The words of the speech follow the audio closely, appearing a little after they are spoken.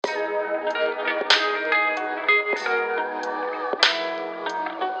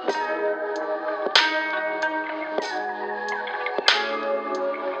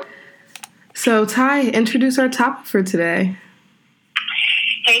So, Ty, introduce our topic for today.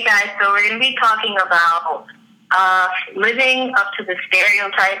 Hey guys, so we're going to be talking about living up to the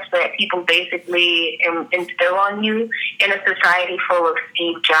stereotypes that people basically instill on you in a society full of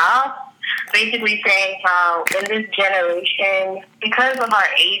Steve Jobs. Basically saying how in this generation, because of our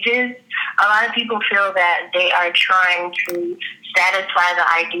ages, a lot of people feel that they are trying to satisfy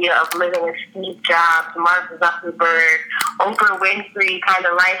the idea of living a Steve Jobs, Mark Zuckerberg, Oprah Winfrey kind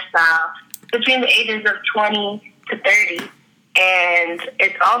of lifestyle between the ages of 20 to 30. And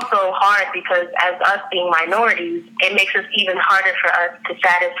it's also hard because as us being minorities, it makes it even harder for us to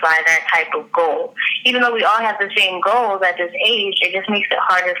satisfy that type of goal. Even though we all have the same goals at this age, it just makes it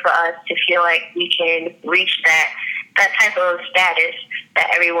harder for us to feel like we can reach that type of status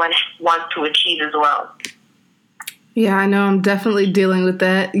that everyone wants to achieve as well. Yeah, I know. I'm definitely dealing with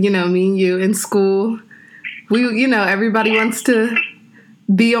that. You know, me and you in school, everybody wants to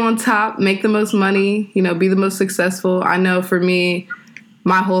be on top, make the most money, be the most successful. I know for me,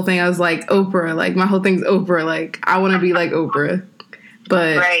 my whole thing, I was like, Oprah. Like, my whole thing's Oprah. Like, I want to be like Oprah.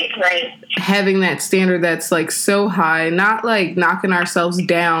 But right. Having that standard that's, like, so high, not, like, knocking ourselves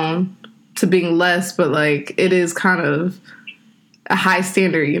down to being less, but, like, it is kind of a high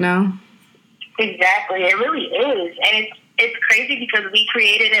standard, Exactly. It really is. And it's crazy because we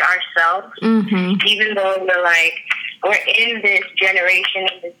created it ourselves, even though we're in this generation,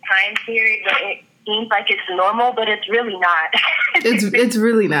 in this time period, but it seems like it's normal, but it's really not. It's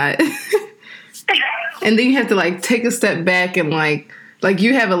really not. And then you have to, like, take a step back and, like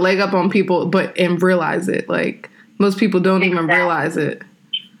you have a leg up on people, and realize it. Like, most people don't even realize it.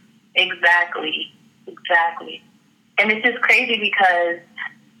 Exactly. And it's just crazy because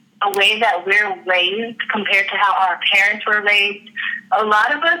the way that we're raised compared to how our parents were raised, a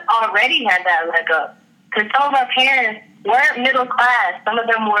lot of us already had that leg up. Because some of our parents weren't middle class. Some of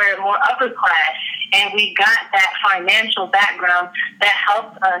them were more upper class. And we got that financial background that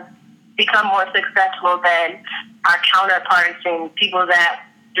helped us become more successful than our counterparts and people that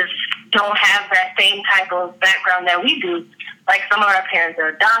just don't have that same type of background that we do. Like, some of our parents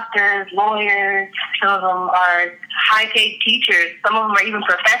are doctors, lawyers. Some of them are high-paid teachers. Some of them are even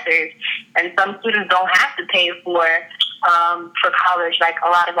professors. And some students don't have to pay for college like a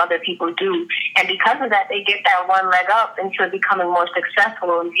lot of other people do. And because of that, they get that one leg up into becoming more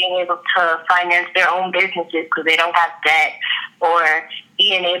successful and being able to finance their own businesses because they don't have debt, or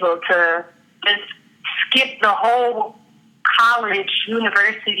being able to just skip the whole college,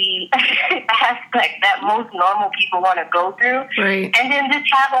 university aspect that most normal people want to go through. Right. And then just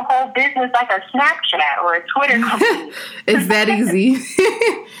have a whole business like a Snapchat or a Twitter company. It's that easy.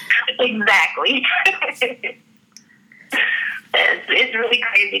 Exactly. It's really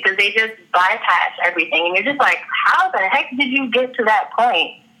crazy because they just bypass everything. And you're just like, how the heck did you get to that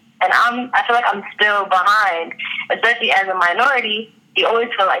point? And I feel like I'm still behind, especially as a minority. You always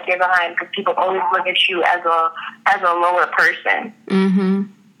feel like you're behind because people always look at you as a lower person. Mm-hmm.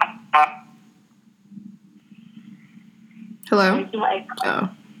 Hello? Oh.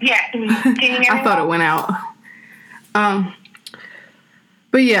 Yeah. Can you hear me? I thought it went out.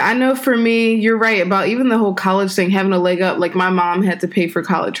 But yeah, I know for me, you're right about even the whole college thing, having a leg up. Like, my mom had to pay for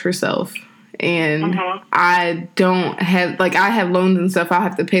college herself. And I don't have, I have loans and stuff. I'll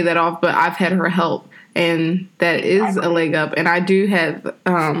have to pay that off, but I've had her help. And that is a leg up. And I do have,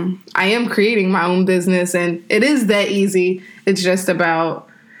 I am creating my own business, and it is that easy. It's just about,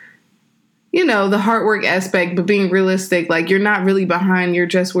 the hard work aspect, but being realistic. Like, you're not really behind. You're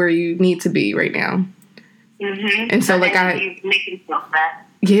just where you need to be right now. Mm-hmm. And so,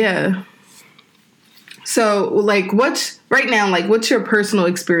 yeah. So, what's your personal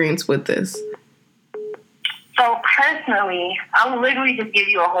experience with this? So, personally, I'll literally just give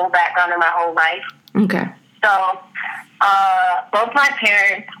you a whole background of my whole life. Okay. So, both my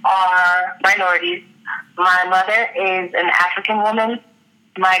parents are minorities. My mother is an African woman.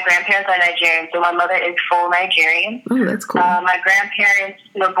 My grandparents are Nigerian, so my mother is full Nigerian. Oh, that's cool. My grandparents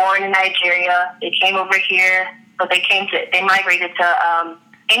were born in Nigeria. They came over here, but they migrated to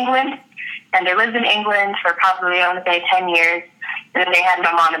England, and they lived in England for probably, I want to say, 10 years. And then they had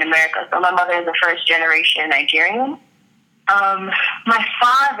my mom in America. So my mother is a first-generation Nigerian. My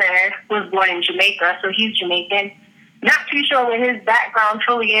father was born in Jamaica, so he's Jamaican. Not too sure what his background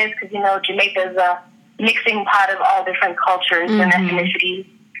truly is, because, Jamaica is a mixing pot of all different cultures and ethnicities.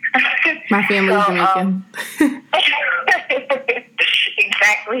 My family's Jamaican.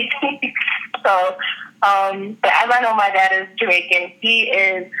 Exactly. So But as I know, my dad is Jamaican. He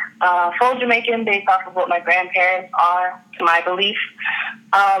is full Jamaican based off of what my grandparents are, to my belief.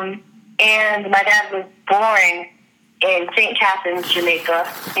 And my dad was born in St. Catharines, Jamaica,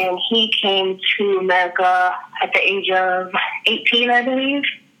 and he came to America at the age of 18, I believe.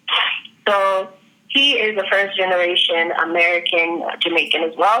 So he is a first-generation American Jamaican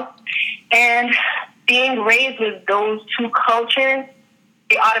as well. And being raised with those two cultures,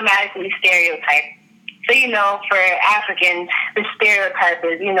 they automatically stereotype. So, for Africans, the stereotype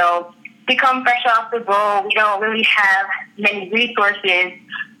is, we come fresh off the boat. We don't really have many resources.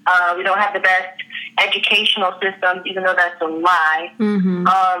 We don't have the best educational systems, even though that's a lie. Mm-hmm.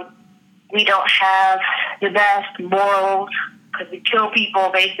 We don't have the best morals because we kill people,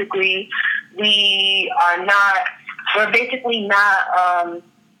 basically. We're basically not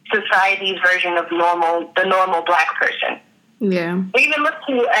society's version of the normal black person. Yeah. We even look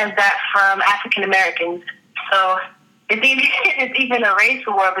to as that from African Americans. So it's even a race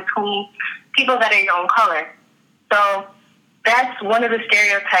war between people that are your own color. So that's one of the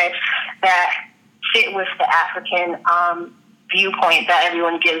stereotypes that fit with the African viewpoint that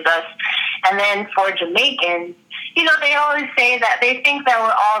everyone gives us. And then for Jamaicans, they always say that they think that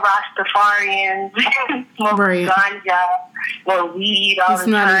we're all Rastafarians, smoke ganja or weed all the time. It's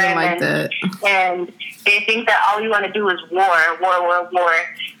not even like that. And they think that all we want to do is war,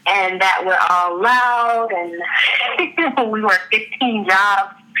 and that we're all loud and we work 15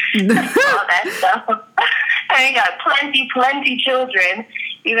 jobs, all that stuff. And we got plenty children,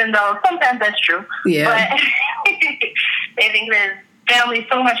 even though sometimes that's true. Yeah. But they think there's families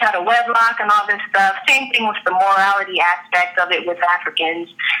so much out of wedlock and all this stuff. Same thing with the morality aspect of it with Africans.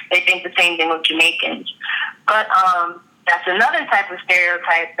 They think the same thing with Jamaicans. But that's another type of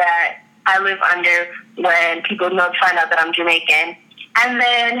stereotype that I live under when people find out that I'm Jamaican. And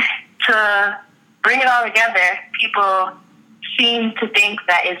then to bring it all together, people seem to think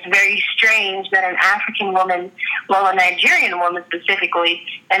that it's very strange that an African woman, a Nigerian woman specifically,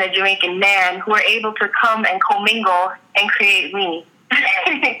 and a Jamaican man who are able to come and commingle and create me.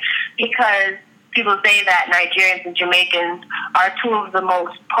 Because people say that Nigerians and Jamaicans are two of the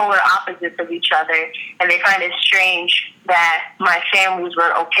most polar opposites of each other, and they find it strange that my families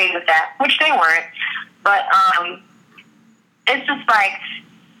were okay with that, which they weren't. But it's just like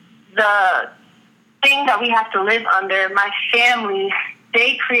the thing that we have to live under. My family,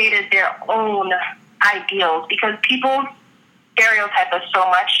 they created their own ideals because people stereotype us so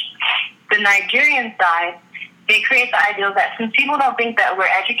much. The Nigerian side, they create the ideal that since people don't think that we're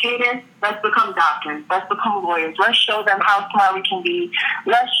educated, let's become doctors, let's become lawyers, let's show them how smart we can be,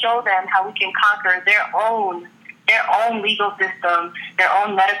 let's show them how we can conquer their own legal system, their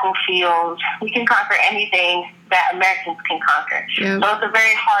own medical fields. We can conquer anything that Americans can conquer. Yep. So it's a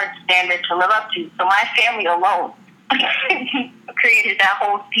very hard standard to live up to. So my family alone created that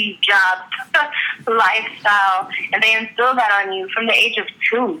whole Steve Jobs lifestyle, and they instill that on you from the age of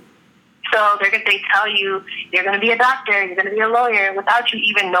 2. So they tell you you're going to be a doctor, you're going to be a lawyer, without you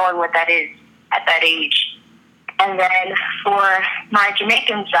even knowing what that is at that age. And then for my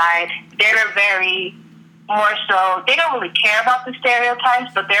Jamaican side, they're very more so, they don't really care about the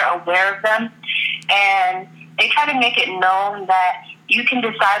stereotypes, but they're aware of them. And they try to make it known that you can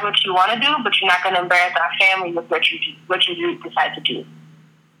decide what you want to do, but you're not going to embarrass our family with what you decide to do.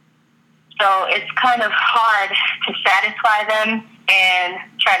 So it's kind of hard to satisfy them and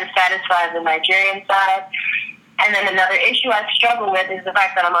try to satisfy the Nigerian side. And then another issue I struggle with is the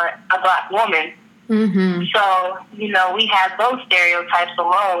fact that I'm a black woman. Mm-hmm. So, we have those stereotypes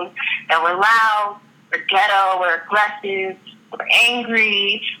alone, that we're loud, we're ghetto, we're aggressive, we're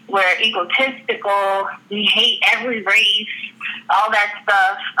angry, we're egotistical, we hate every race, all that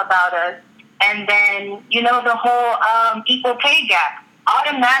stuff about us. And then, the whole equal pay gap.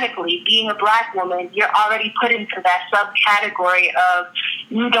 Automatically, being a black woman, you're already put into that subcategory of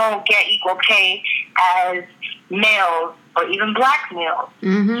you don't get equal pay as males or even black males.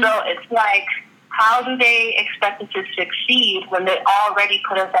 Mm-hmm. So it's like, how do they expect us to succeed when they already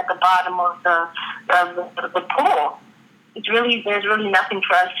put us at the bottom of the pool? There's really nothing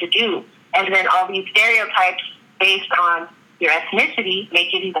for us to do. And then all these stereotypes based on your ethnicity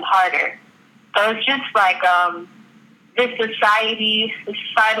make it even harder. So it's just like this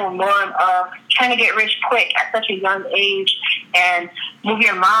societal norm of trying to get rich quick at such a young age and move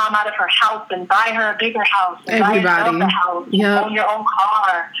your mom out of her house and buy her a bigger house and buy yourself a house and own your own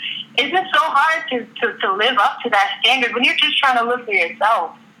car. It's just so hard to live up to that standard when you're just trying to live for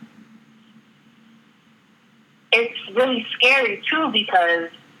yourself. It's really scary, too, because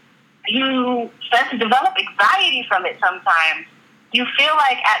you start to develop anxiety from it sometimes. you feel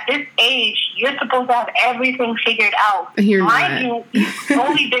like at this age, you're supposed to have everything figured out. Mind you, you've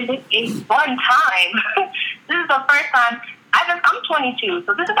only been this age one time. This is the first time. I'm 22,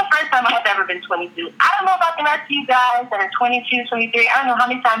 so this is the first time I have ever been 22. I don't know about the rest of you guys that are 22, 23. I don't know how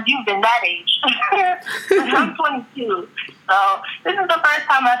many times you've been that age. But I'm 22. So this is the first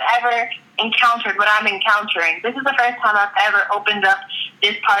time I've ever encountered what I'm encountering. This is the first time I've ever opened up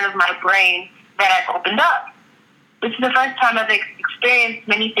this part of my brain that I've opened up. This is the first time I've experienced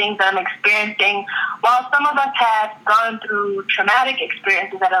many things that I'm experiencing. While some of us have gone through traumatic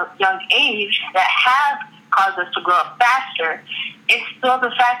experiences at a young age that have caused us to grow up faster, it's still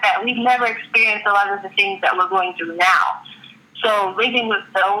the fact that we've never experienced a lot of the things that we're going through now. So living with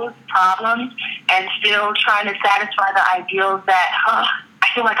those problems and still trying to satisfy the ideals that, I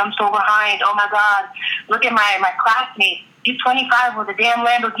feel like I'm so behind. Oh my God, look at my classmates. He's 25 with a damn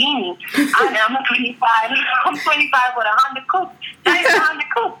Lamborghini. I'm a 25. I'm 25 with a Honda Coupe. Not even a Honda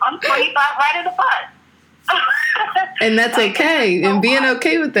Coupe. I'm 25 riding a bus. And that's okay. And being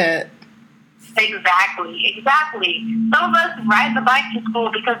okay with that. Exactly. Some of us ride the bike to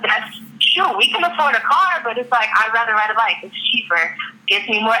school because that's true. We can afford a car, but it's like, I'd rather ride a bike. It's cheaper. Gets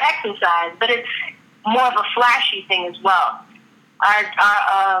me more exercise. But it's more of a flashy thing as well.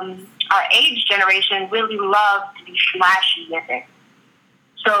 Our age generation really loves to be flashy with it.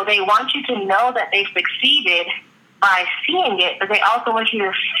 So they want you to know that they've succeeded by seeing it, but they also want you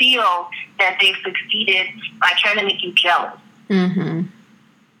to feel that they've succeeded by trying to make you jealous. Mm-hmm.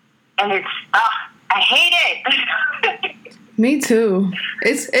 And it's, I hate it. Me too.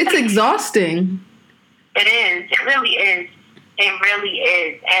 It's exhausting. It is. It really is. It really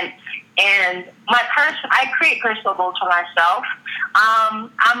is. And I create personal goals for myself.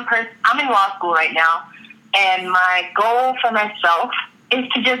 I'm in law school right now, and my goal for myself is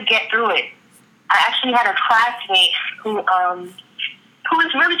to just get through it. I actually had a classmate who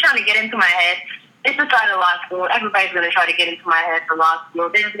was really trying to get into my head. It's the start of law school. Everybody's going to try to get into my head for law school.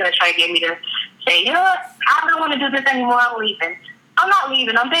 They're just going to try to get me to say, you know what, I don't want to do this anymore. I'm leaving. I'm not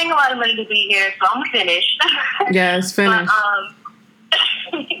leaving. I'm paying a lot of money to be here, so I'm going to finish. Yes, finish. But,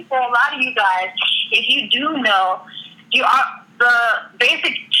 for a lot of you guys, if you do know, the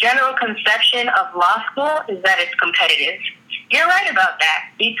basic general conception of law school is that it's competitive. You're right about that,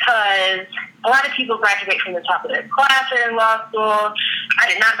 because a lot of people graduate from the top of their class in law school. I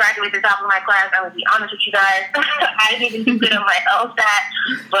did not graduate the top of my class. I will be honest with you guys. I didn't even do good on my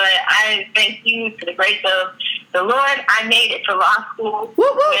LSAT, but I thank you to the grace of the Lord. I made it to law school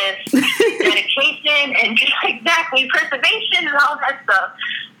with dedication and exactly preservation and all that stuff.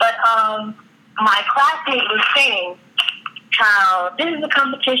 But my classmate was saying how this is a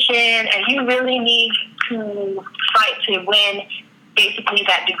competition and you really need to fight to win basically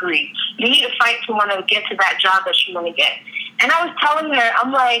that degree. You need to fight to want to get to that job that you want to get. And I was telling her,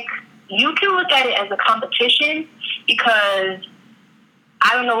 I'm like, you can look at it as a competition because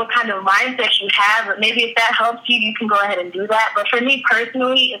I don't know what kind of mindset you have, but maybe if that helps you, you can go ahead and do that. But for me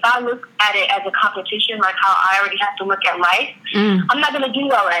personally, if I look at it as a competition, like how I already have to look at life, I'm not going to do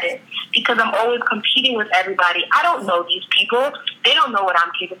well at it because I'm always competing with everybody. I don't know these people. They don't know what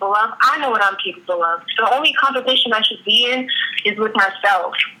I'm capable of. I know what I'm capable of. The only competition I should be in is with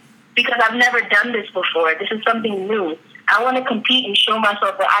myself because I've never done this before. This is something new. I want to compete and show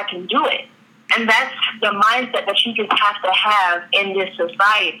myself that I can do it. And that's the mindset that you just have to have in this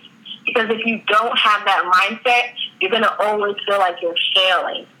society. Because if you don't have that mindset, you're going to always feel like you're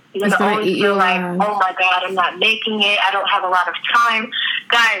failing. You're going to always feel like, oh my God, I'm not making it. I don't have a lot of time.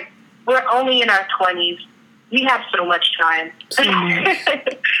 Guys, we're only in our 20s. We have so much time. So much.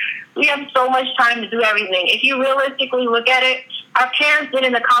 We have so much time to do everything. If you realistically look at it, our parents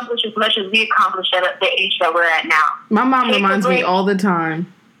didn't accomplish as much as we accomplished at the age that we're at now. My mom reminds me all the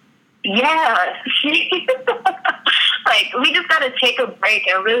time. Yeah. Like, we just got to take a break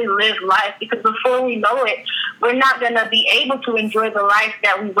and really live life because before we know it, we're not going to be able to enjoy the life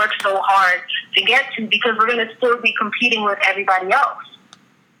that we worked so hard to get to because we're going to still be competing with everybody else.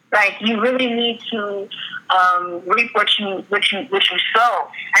 Like, you really need to reap what you sow.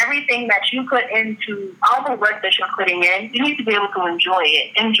 Everything that you put into, all the work that you're putting in, you need to be able to enjoy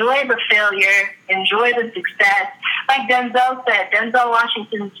it. Enjoy the failure. Enjoy the success. Like Denzel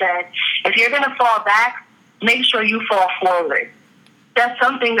Washington said, if you're going to fall back, make sure you fall forward. That's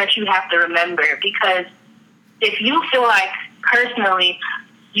something that you have to remember because if you feel like personally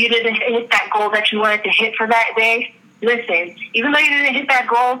you didn't hit that goal that you wanted to hit for that day, listen, even though you didn't hit that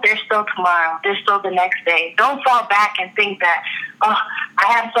goal, there's still tomorrow. There's still the next day. Don't fall back and think that, oh,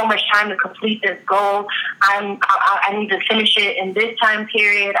 I have so much time to complete this goal. I need to finish it in this time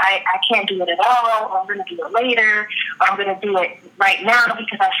period. I can't do it at all. Or I'm going to do it later. Or I'm going to do it right now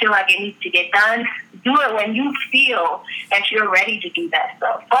because I feel like it needs to get done. Do it when you feel that you're ready to do that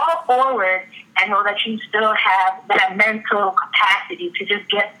stuff. Fall forward and know that you still have that mental capacity to just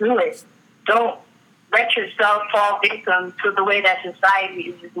get through it. Don't let yourself fall victim to the way that society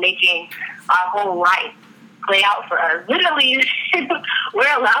is just making our whole life play out for us. Literally,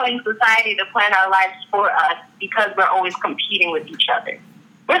 we're allowing society to plan our lives for us because we're always competing with each other.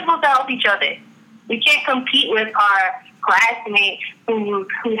 We're supposed to help each other. We can't compete with our classmate who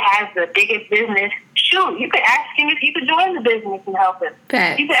has the biggest business. Shoot, you could ask him if you could join the business and help him.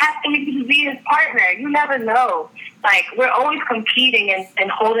 You could ask him if you could be his partner. You never know. Like, we're always competing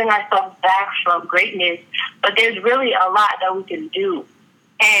and holding ourselves back from greatness, but there's really a lot that we can do.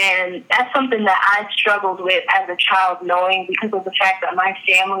 And that's something that I struggled with as a child, knowing because of the fact that my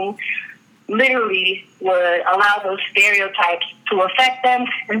family literally would allow those stereotypes to affect them,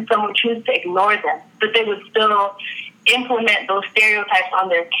 and some would choose to ignore them. But they would still implement those stereotypes on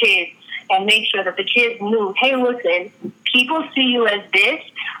their kids and make sure that the kids knew, hey, listen, people see you as this,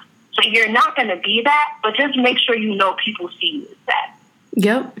 so you're not going to be that, but just make sure you know people see you as that.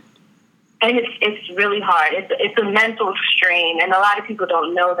 Yep. And it's really hard. It's a mental strain, and a lot of people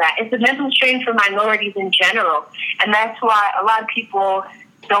don't know that. It's a mental strain for minorities in general, and that's why a lot of people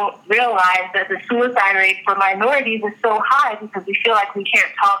don't realize that the suicide rate for minorities is so high, because we feel like we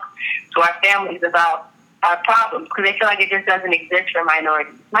can't talk to our families about our problems because they feel like it just doesn't exist for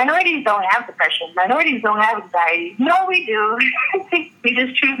minorities. Minorities don't have depression. Minorities don't have anxiety. No, we do. We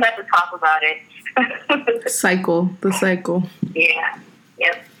just choose not to talk about it. The cycle. Yeah.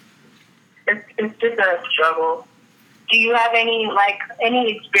 Yep. It's just a struggle. Do you have any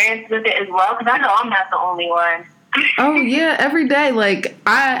experience with it as well? Because I know I'm not the only one. Oh, yeah, every day. Like,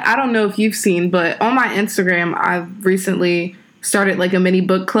 I don't know if you've seen, but on my Instagram, I've recently started, like, a mini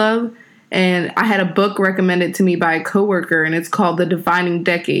book club, and I had a book recommended to me by a coworker, and it's called The Defining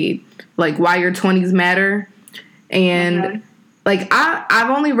Decade, like, Why Your 20s Matter. And, like, I've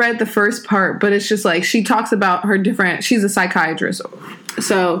only read the first part, but it's just, like, she talks about her different, she's a psychiatrist,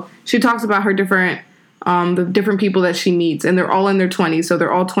 so she talks about her different, the different people that she meets, and they're all in their 20s, so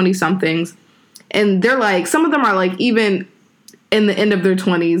they're all 20-somethings. And they're like, some of them are like even in the end of their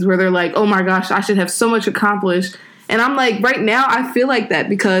 20s where they're like, oh my gosh, I should have so much accomplished. And I'm like, right now, I feel like that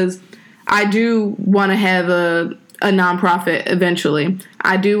because I do want to have a nonprofit eventually.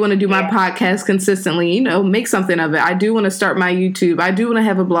 I do want to do my podcast consistently, make something of it. I do want to start my YouTube. I do want to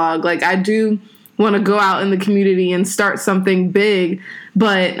have a blog. Like, I do want to go out in the community and start something big.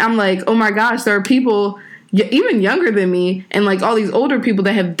 But I'm like, oh my gosh, there are people even younger than me and like all these older people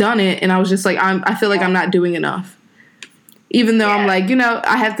that have done it, and I was just like, I feel like I'm not doing enough, even though I'm like,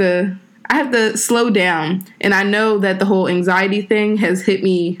 I have to slow down. And I know that the whole anxiety thing has hit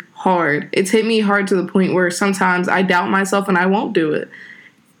me hard. It's hit me hard to the point where sometimes I doubt myself and I won't do it.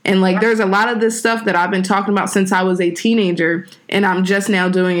 And like, there's a lot of this stuff that I've been talking about since I was a teenager, and I'm just now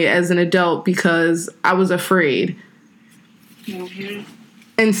doing it as an adult because I was afraid.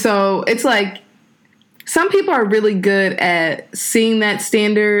 And so it's like, some people are really good at seeing that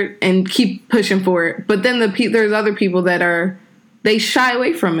standard and keep pushing for it. But then there's other people that they shy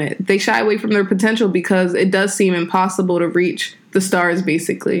away from it. They shy away from their potential because it does seem impossible to reach the stars,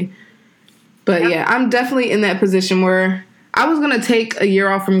 basically. But yeah, I'm definitely in that position where I was going to take a year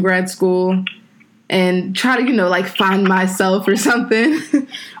off from grad school and try to, like, find myself or something.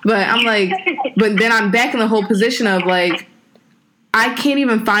 But I'm like, but then I'm back in the whole position of like, I can't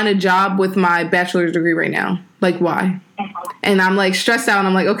even find a job with my bachelor's degree right now. Like, why? And I'm like stressed out. And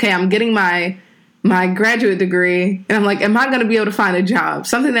I'm like, okay, I'm getting my graduate degree. And I'm like, am I going to be able to find a job?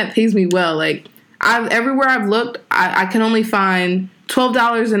 Something that pays me well. Like, everywhere I've looked, I can only find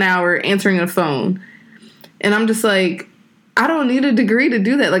 $12 an hour answering a phone. And I'm just like, I don't need a degree to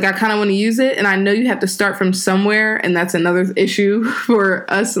do that. Like, I kind of want to use it. And I know you have to start from somewhere. And that's another issue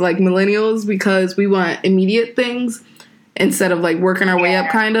for us, like millennials, because we want immediate things instead of like working our way up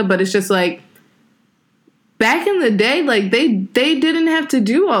kind of. But it's just like, back in the day, like they didn't have to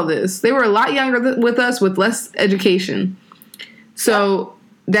do all this. They were a lot younger with us with less education. So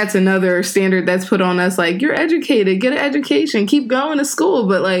that's another standard that's put on us. Like, you're educated, get an education, keep going to school.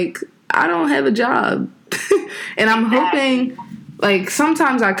 But like, I don't have a job. And I'm hoping, like,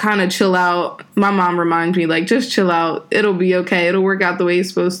 sometimes I kind of chill out. My mom reminds me, like, just chill out. It'll be okay. It'll work out the way it's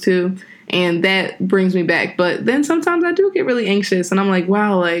supposed to. And that brings me back. But then sometimes I do get really anxious. And I'm like,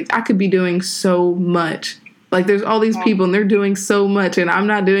 wow, like, I could be doing so much. Like, there's all these people and they're doing so much and I'm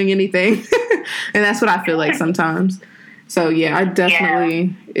not doing anything. And that's what I feel like sometimes. So, yeah, I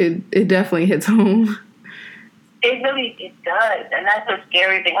definitely, it definitely hits home. It does. And that's a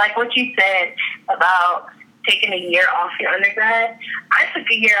scary thing. Like what you said about taking a year off your undergrad. I took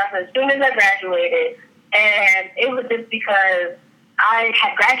a year off as soon as I graduated. And it was just because I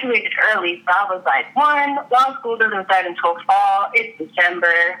had graduated early, so I was like, law school doesn't start until fall. It's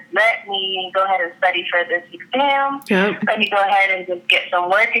December. Let me go ahead and study for this exam. Yep. Let me go ahead and just get some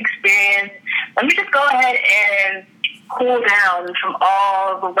work experience. Let me just go ahead and cool down from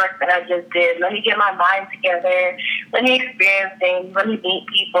all the work that I just did. Let me get my mind together. Let me experience things. Let me meet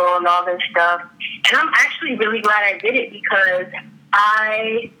people and all this stuff. And I'm actually really glad I did it because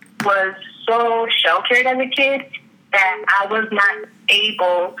I was so sheltered as a kid that I was not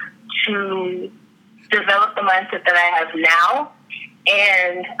able to develop the mindset that I have now.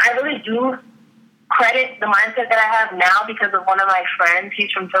 And I really do credit the mindset that I have now because of one of my friends.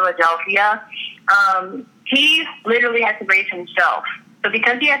 He's from Philadelphia. He literally had to raise himself. So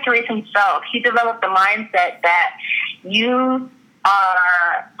because he had to raise himself, he developed the mindset that you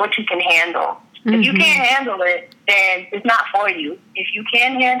are what you can handle. Mm-hmm. If you can't handle it, then it's not for you. If you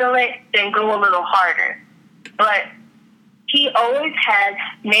can handle it, then go a little harder. But he always has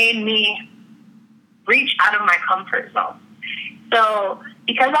made me reach out of my comfort zone. So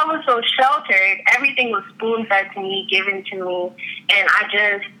because I was so sheltered, everything was spoon-fed to me, given to me, and I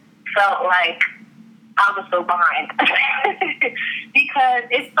just felt like I was so behind. Because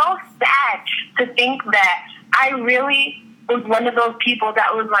it's so sad to think that I really was one of those people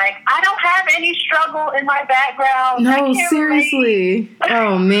that was like, I don't have any struggle in my background. No, seriously.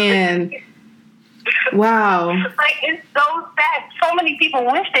 Oh, man. Wow. Like, it's so sad. So many people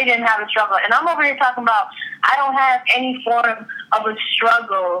wish they didn't have a struggle. And I'm over here talking about I don't have any form of a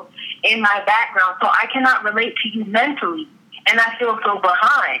struggle in my background, so I cannot relate to you mentally. And I feel so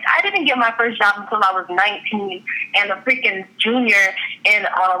behind. I didn't get my first job until I was 19 and a freaking junior in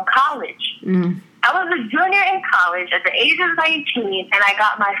college. Mm. I was a junior in college at the age of 19, and I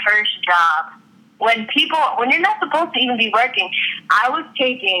got my first job. When you're not supposed to even be working, I was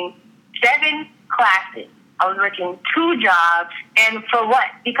taking 7 classes. I was working 2 jobs, and for what?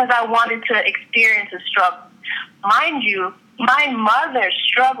 Because I wanted to experience a struggle. Mind you, my mother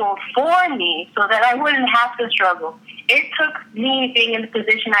struggled for me so that I wouldn't have to struggle. It took me being in the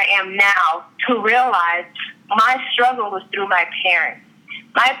position I am now to realize my struggle was through my parents.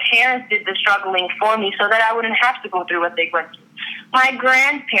 My parents did the struggling for me so that I wouldn't have to go through what they went through. My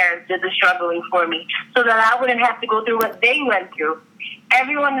grandparents did the struggling for me so that I wouldn't have to go through what they went through.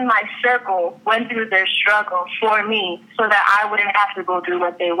 Everyone in my circle went through their struggle for me so that I wouldn't have to go through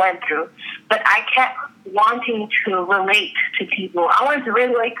what they went through. But I kept wanting to relate to people. I wanted to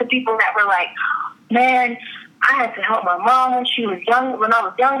relate to people that were like, man, I had to help my mom when I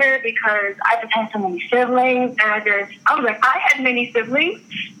was younger because I just had so many siblings. And I was like, I had many siblings.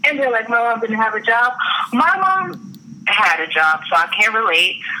 And they're like, my mom didn't have a job. My mom had a job, so I can't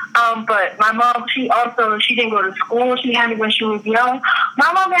relate. But my mom, she didn't go to school. She had me when she was young.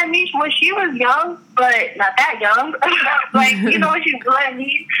 My mom had me when she was young, but not that young. Like, you know what I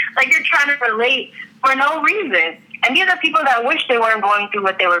mean? Like, you're trying to relate for no reason. And these are people that wish they weren't going through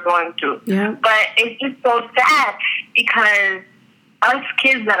what they were going through. Yeah. But it's just so sad because us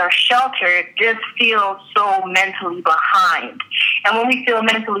kids that are sheltered just feel so mentally behind. And when we feel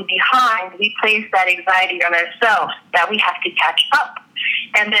mentally behind, we place that anxiety on ourselves that we have to catch up.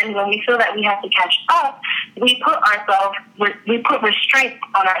 And then when we feel that we have to catch up, we put restraint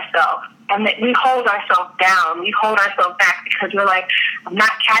on ourselves. And we hold ourselves down. We hold ourselves back because we're like, I'm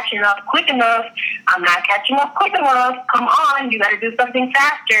not catching up quick enough. I'm not catching up quick enough. Come on, you got to do something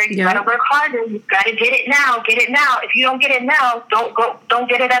faster. You got to work harder. You got to get it now. Get it now. If you don't get it now, don't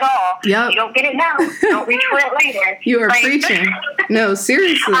get it at all. Yep. You don't get it now, don't reach for it later. You are preaching. No,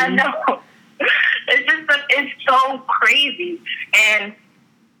 seriously. I know. It's so crazy. And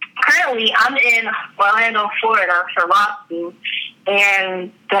currently, I'm in Orlando, Florida for law school.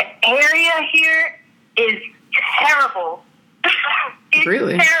 And the area here is terrible. It's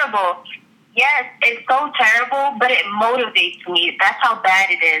really terrible. Yes, it's so terrible, but it motivates me. That's how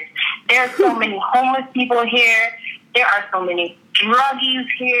bad it is. There are so many homeless people here. There are so many druggies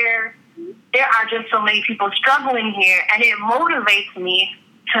here. There are just so many people struggling here, and it motivates me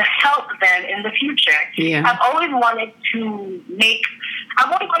to help them in the future. Yeah. I've always wanted to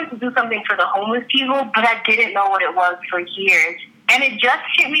do something for the homeless people, but I didn't know what it was for years. And it just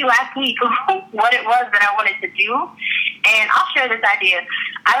hit me last week what it was that I wanted to do. And I'll share this idea.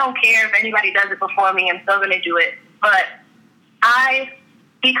 I don't care if anybody does it before me. I'm still going to do it. But I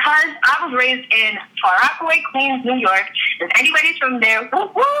because I was raised in Far Rockaway, Queens, New York. If anybody's from there, woo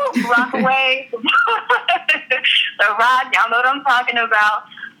woo, Rockaway, the Rock, y'all know what I'm talking about.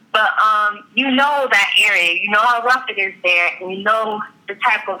 But you know that area, you know how rough it is there, and you know the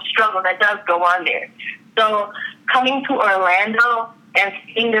type of struggle that does go on there. So coming to Orlando and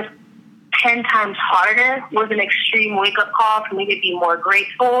seeing this 10 times harder was an extreme wake-up call for me to be more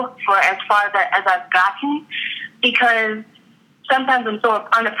grateful for as far as I've gotten, because sometimes I'm so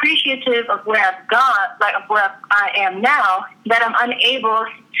unappreciative of where I've gone, like of where I am now, that I'm unable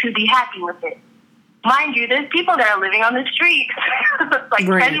to be happy with it. Mind you, there's people that are living on the streets, like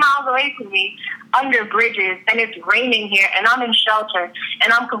right. 10 miles away from me, under bridges, and it's raining here, and I'm in shelter,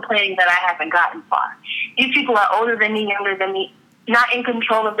 and I'm complaining that I haven't gotten far. These people are older than me, younger than me, not in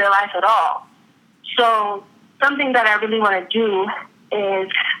control of their life at all. So something that I really want to do is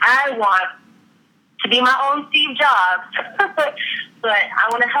I want to be my own Steve Jobs, but I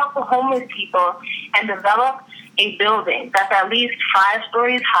want to help the homeless people and develop a building that's at least 5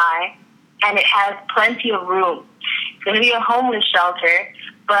 stories high, and it has plenty of room. It's going to be a homeless shelter,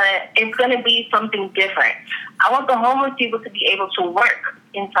 but it's going to be something different. I want the homeless people to be able to work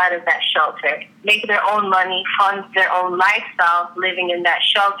inside of that shelter, make their own money, fund their own lifestyle living in that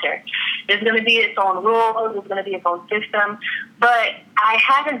shelter. There's going to be its own rules, there's going to be its own system, but I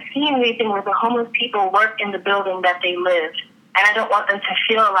haven't seen anything where the homeless people work in the building that they live. And I don't want them to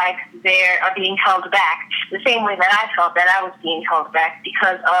feel like they are being held back the same way that I felt that I was being held back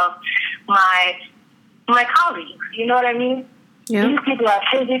because of my colleagues. You know what I mean? Yeah. These people are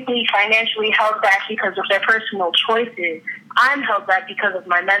physically, financially held back because of their personal choices. I'm held back because of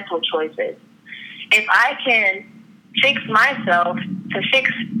my mental choices. If I can fix myself to fix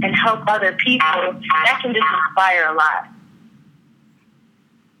and help other people, that can just inspire a lot.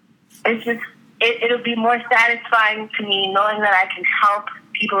 It's just... It'll be more satisfying to me knowing that I can help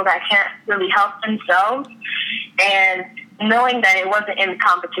people that can't really help themselves, and knowing that it wasn't in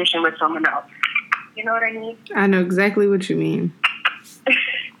competition with someone else. You know what I mean? I know exactly what you mean.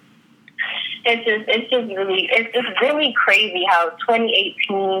 It's just really crazy how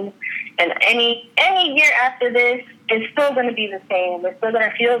 2018 and any year after this is still going to be the same. We're still going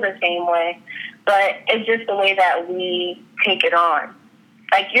to feel the same way, but it's just the way that we take it on.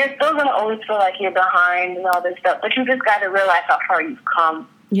 Like, you're still going to always feel like you're behind and all this stuff, but you just got to realize how far you've come.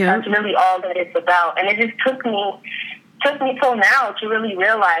 Yeah. That's really all that it's about. And it just took me till now to really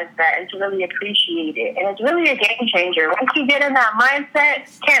realize that and to really appreciate it. And it's really a game changer. Once you get in that mindset,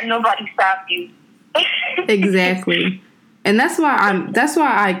 can't nobody stop you. Exactly. And that's why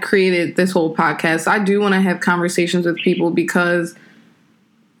I created this whole podcast. I do want to have conversations with people because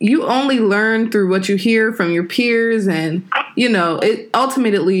you only learn through what you hear from your peers, and you know, it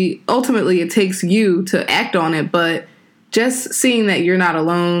ultimately it takes you to act on it. But just seeing that you're not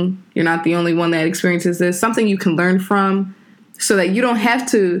alone, you're not the only one that experiences this, something you can learn from, so that you don't have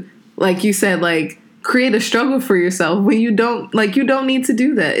to, like you said, like create a struggle for yourself when you don't need to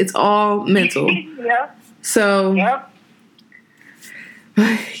do that. It's all mental. Yep. So. Yep.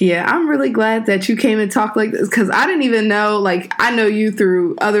 Yeah, I'm really glad that you came and talked like this, because I didn't even know, like, I know you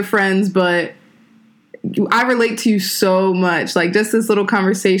through other friends, but I relate to you so much. Like, just this little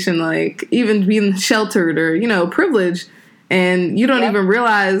conversation, like, even being sheltered or, you know, privileged, and you don't even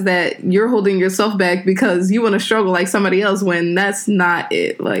realize that you're holding yourself back because you want to struggle like somebody else when that's not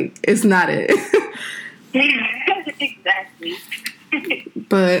it. Like, it's not it. Exactly.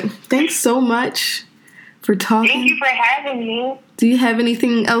 But thanks so much for talking. Thank you for having me. Do you have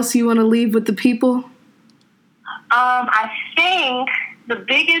anything else you want to leave with the people? I think the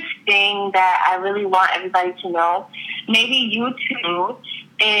biggest thing that I really want everybody to know, maybe you too,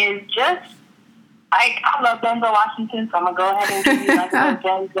 is just, I love Denzel Washington, so I'm going to go ahead and give you like a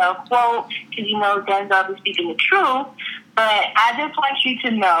Denzel quote, because you know Denzel is speaking the truth. But I just want you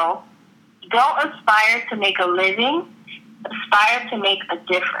to know, don't aspire to make a living, aspire to make a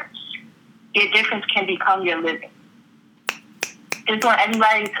difference. Your difference can become your living. Just want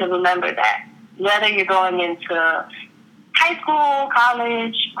everybody to remember that. Whether you're going into high school,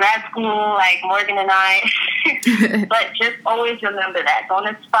 college, grad school, like Morgan and I, but just always remember that. Don't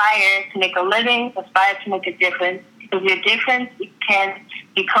aspire to make a living, aspire to make a difference, because your difference can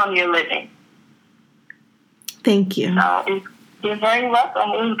become your living. Thank you. So you're very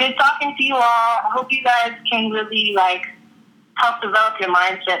welcome. It was good talking to you all. I hope you guys can really, like, help develop your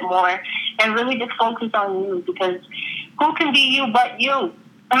mindset more and really just focus on you, because who can be you but you?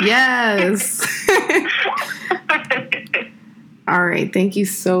 Yes. All right. Thank you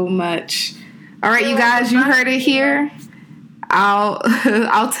so much. All right, you guys, you heard it here. I'll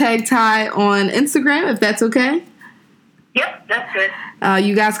tag Ty on Instagram if that's okay. Yep, that's good.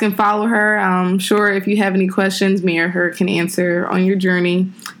 You guys can follow her. I'm sure if you have any questions, me or her can answer on your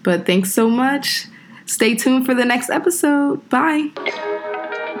journey. But thanks so much. Stay tuned for the next episode. Bye.